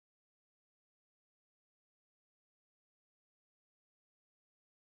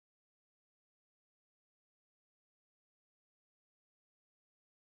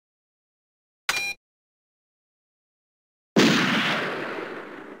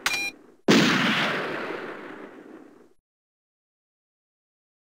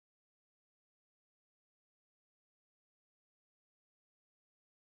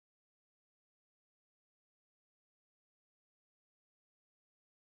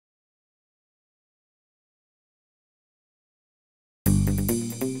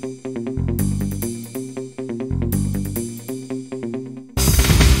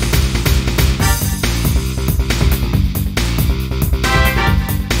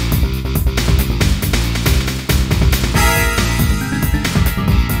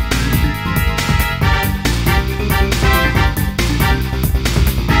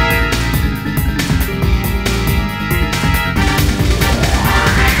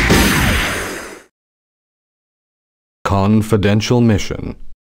Confidential mission.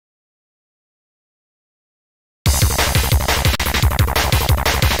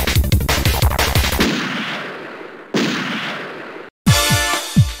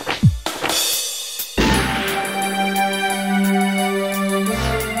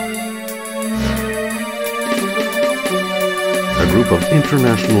 A group of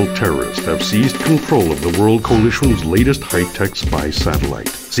international terrorists have seized control of the World Coalition's latest high-tech spy satellite.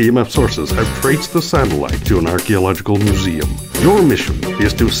 CMF sources have traced the satellite to an archaeological museum. Your mission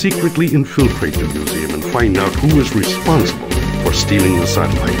is to secretly infiltrate the museum and find out who is responsible for stealing the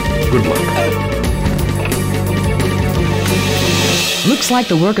satellite. Good luck. Looks like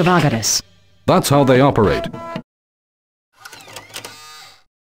the work of Agadas. That's how they operate.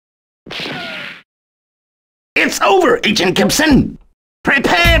 It's over, Agent Gibson!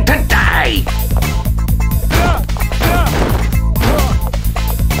 Prepare to die!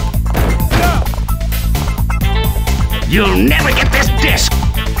 You'll never get this disc!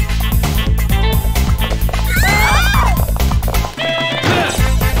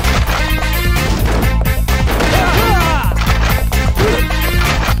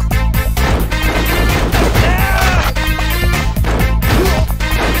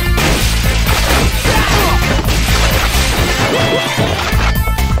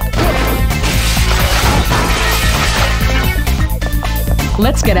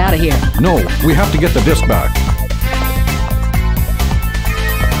 Let's get out of here. No, we have to get the disc back.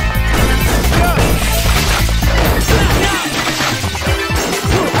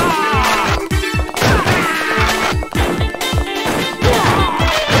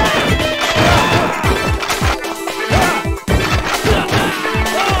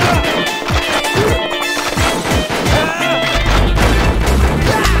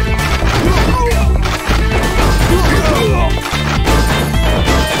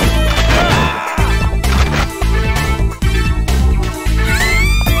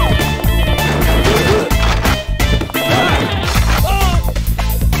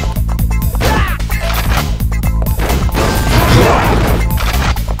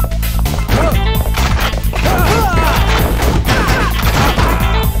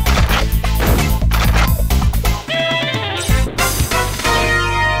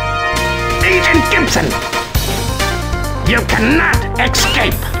 You cannot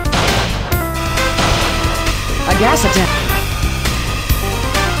escape! A gas attack.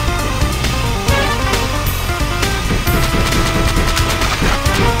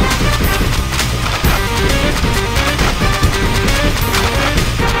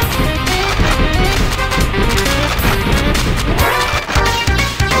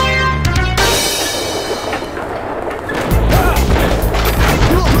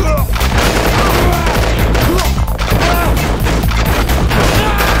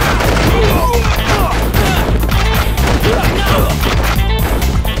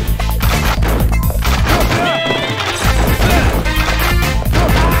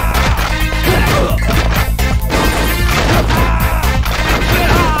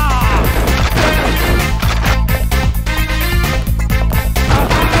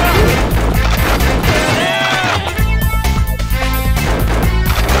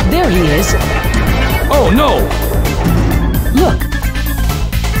 There he is. Oh no! Look.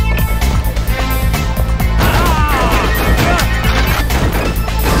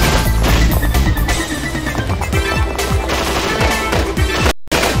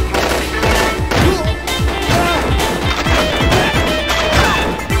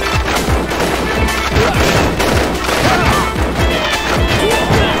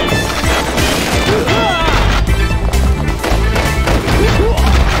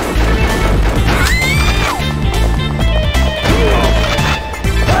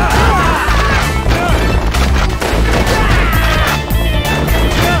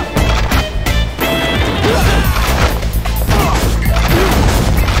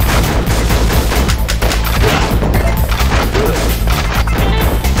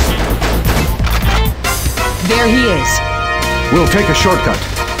 There he is. We'll take a shortcut.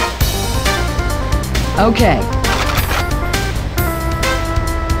 Okay.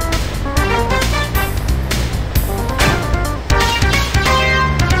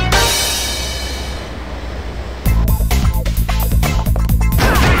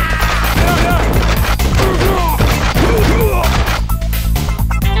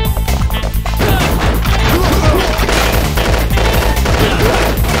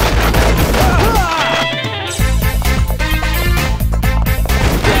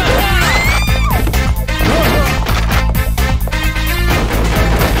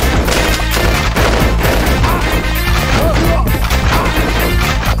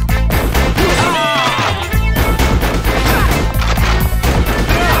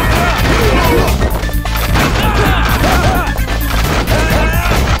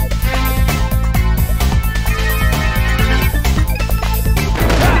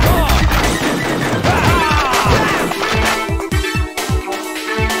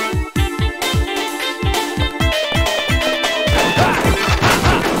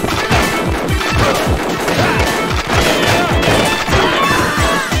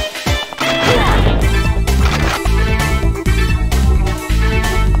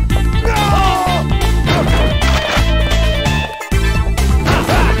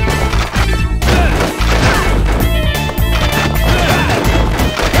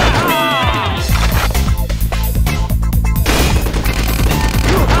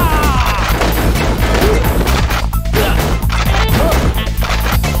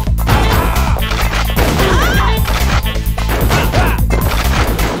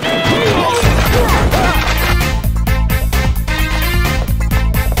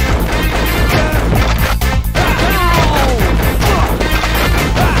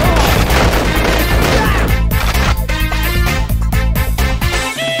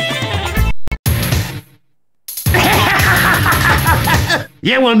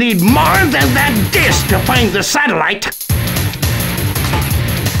 You will need more than that disk to find the satellite.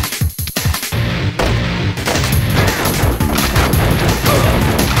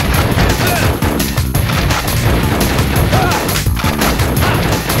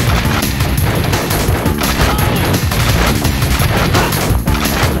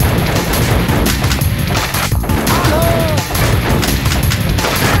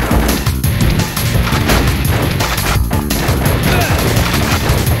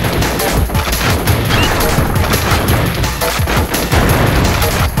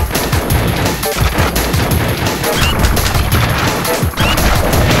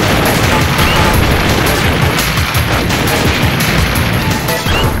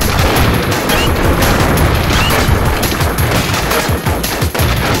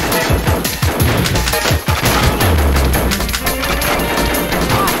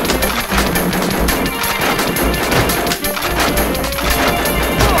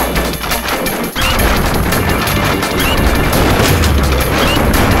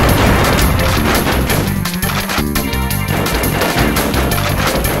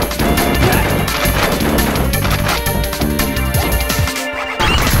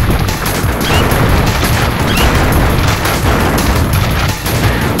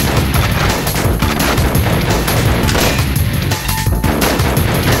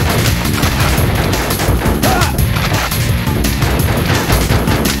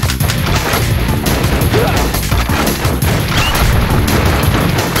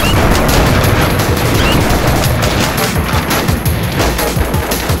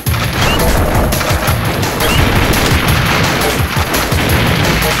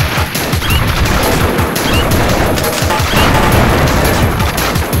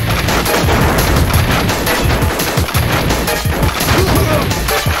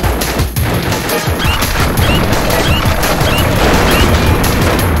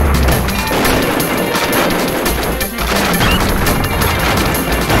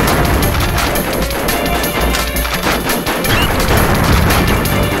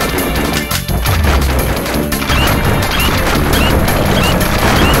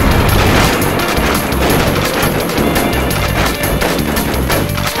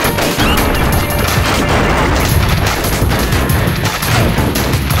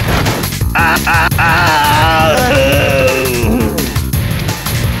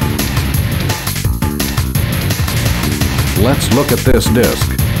 Let's look at this disk.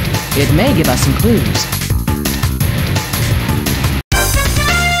 It may give us some clues.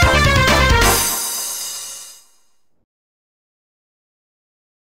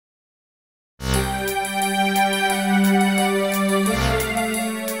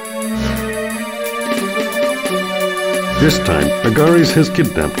 This time, Agares has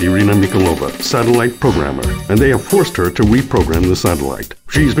kidnapped Irina Mikolova, satellite programmer, and they have forced her to reprogram the satellite.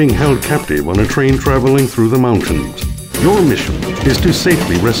 She's being held captive on a train traveling through the mountains. Your mission is to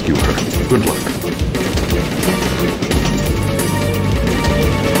safely rescue her. Good luck.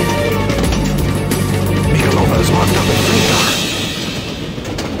 Mikolova is locked up in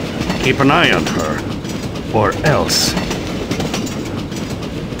Freedar. Keep an eye on her, or else.